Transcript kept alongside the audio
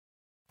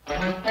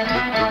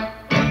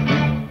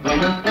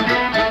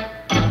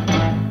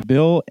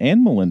Bill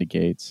and Melinda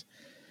Gates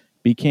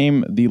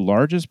became the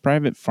largest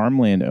private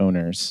farmland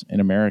owners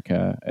in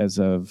America as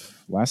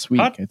of last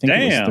week. Hot I think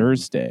damn. it was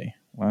Thursday,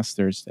 last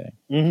Thursday.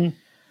 Mm-hmm.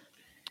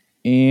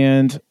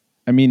 And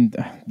I mean,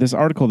 this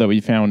article that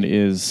we found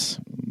is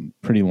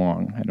pretty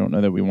long. I don't know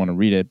that we want to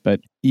read it,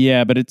 but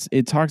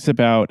it talks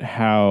about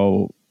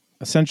how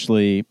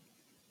essentially,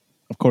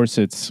 of course,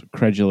 it's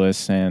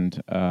credulous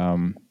and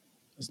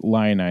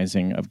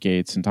lionizing of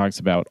Gates, and talks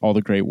about all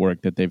the great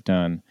work that they've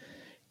done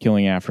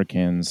killing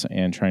Africans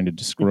and trying to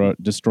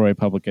destroy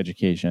public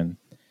education.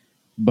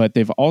 But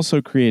they've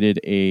also created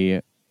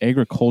a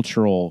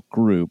agricultural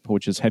group,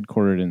 which is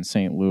headquartered in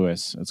St.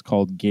 Louis. It's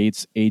called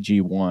Gates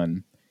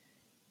AG1.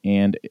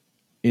 And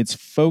its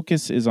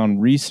focus is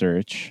on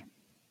research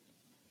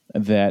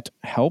that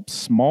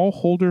helps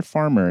smallholder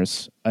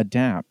farmers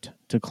adapt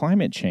to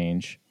climate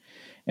change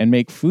and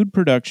make food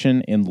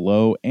production in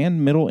low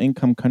and middle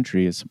income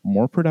countries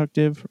more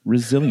productive,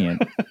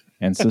 resilient,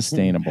 and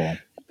sustainable.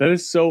 That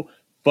is so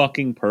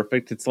fucking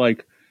perfect. It's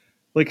like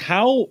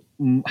how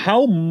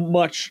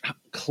much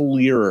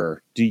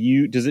clearer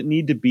does it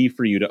need to be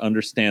for you to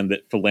understand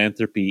that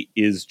philanthropy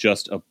is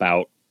just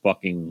about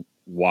fucking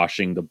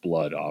washing the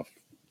blood off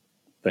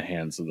the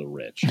hands of the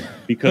rich?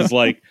 Because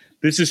like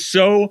this is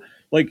so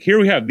like, here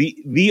we have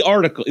the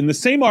article. In the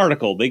same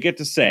article, they get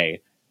to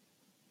say,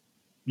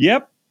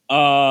 yep,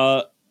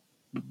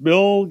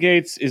 Bill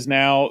Gates is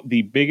now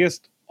the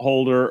biggest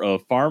holder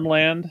of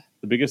farmland,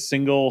 the biggest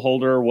single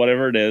holder,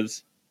 whatever it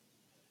is.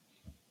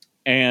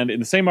 And in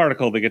the same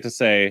article, they get to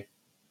say,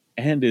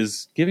 and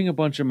is giving a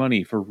bunch of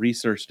money for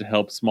research to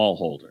help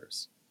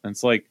smallholders. And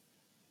it's like,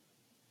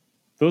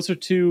 those are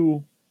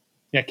two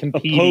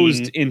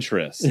opposed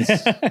interests,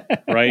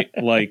 right?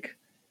 Like,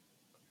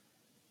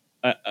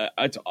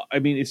 I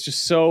mean, it's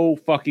just so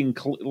fucking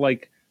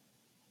like,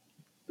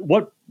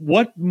 what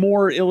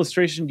more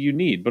illustration do you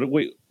need?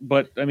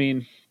 But I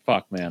mean,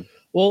 fuck, man.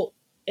 Well,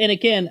 and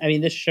again, I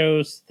mean, this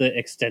shows the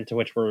extent to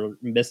which we're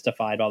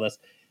mystified by all this.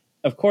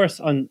 Of course,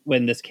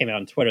 when this came out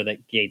on Twitter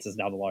that Gates is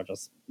now the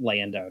largest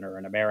landowner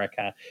in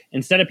America,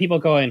 instead of people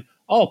going,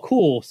 oh,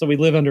 cool, so we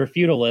live under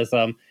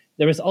feudalism,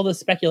 there was all this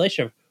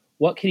speculation of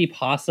what could he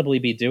possibly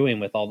be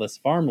doing with all this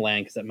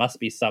farmland, because it must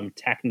be some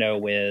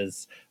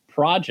techno-whiz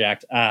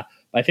project. My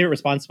favorite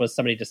response was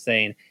somebody just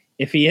saying,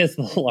 if he is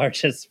the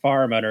largest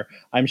farm owner,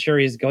 I'm sure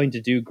he's going to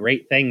do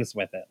great things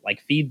with it, like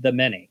feed the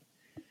many.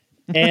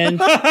 And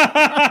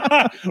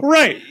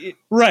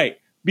right.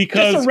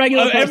 Because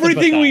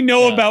everything we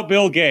know about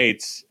Bill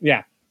Gates,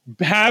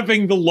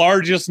 having the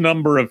largest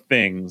number of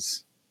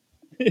things,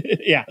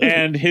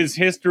 and his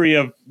history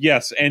of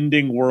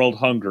ending world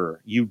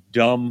hunger, you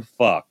dumb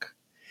fuck.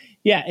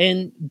 Yeah,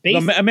 and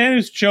a man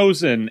who's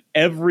chosen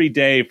every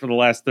day for the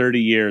last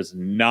 30 years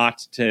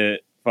not to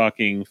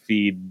fucking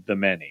feed the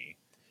many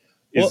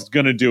is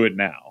going to do it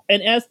now.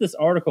 And as this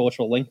article, which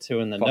we'll link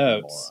to in the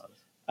notes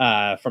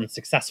from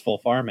Successful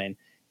Farming,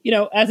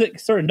 as it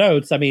sort of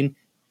notes, I mean,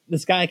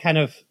 this guy kind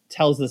of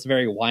tells this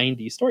very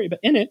windy story, but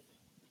in it,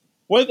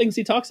 one of the things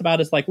he talks about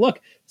is like,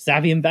 look,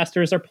 savvy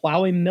investors are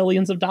plowing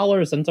millions of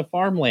dollars into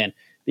farmland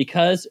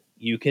because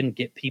you can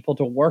get people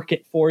to work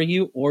it for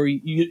you, or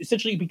you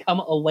essentially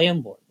become a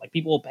landlord. Like,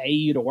 people will pay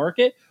you to work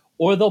it,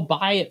 or they'll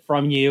buy it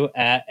from you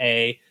at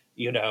a,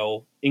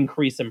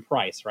 increase in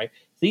price, right?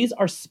 These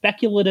are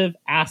speculative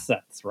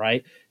assets,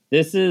 right?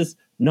 This is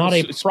not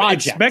a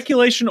project. It's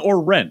speculation or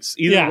rents,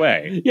 either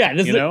way.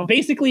 Yeah,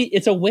 basically,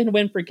 it's a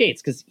win-win for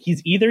Gates, because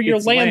he's either your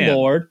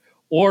landlord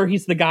or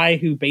he's the guy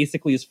who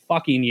basically is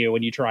fucking you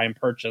when you try and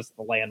purchase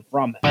the land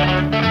from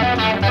him.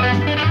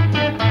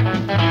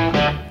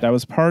 That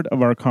was part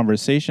of our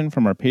conversation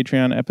from our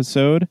Patreon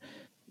episode.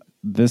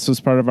 This was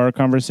part of our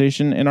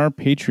conversation in our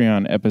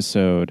Patreon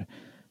episode.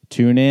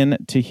 Tune in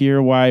to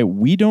hear why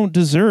we don't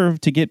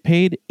deserve to get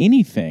paid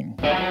anything.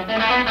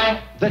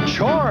 The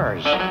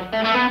chores.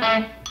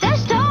 The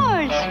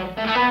stores.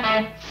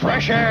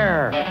 Fresh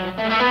air.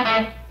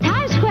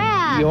 Times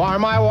Square. You are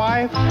my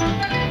wife?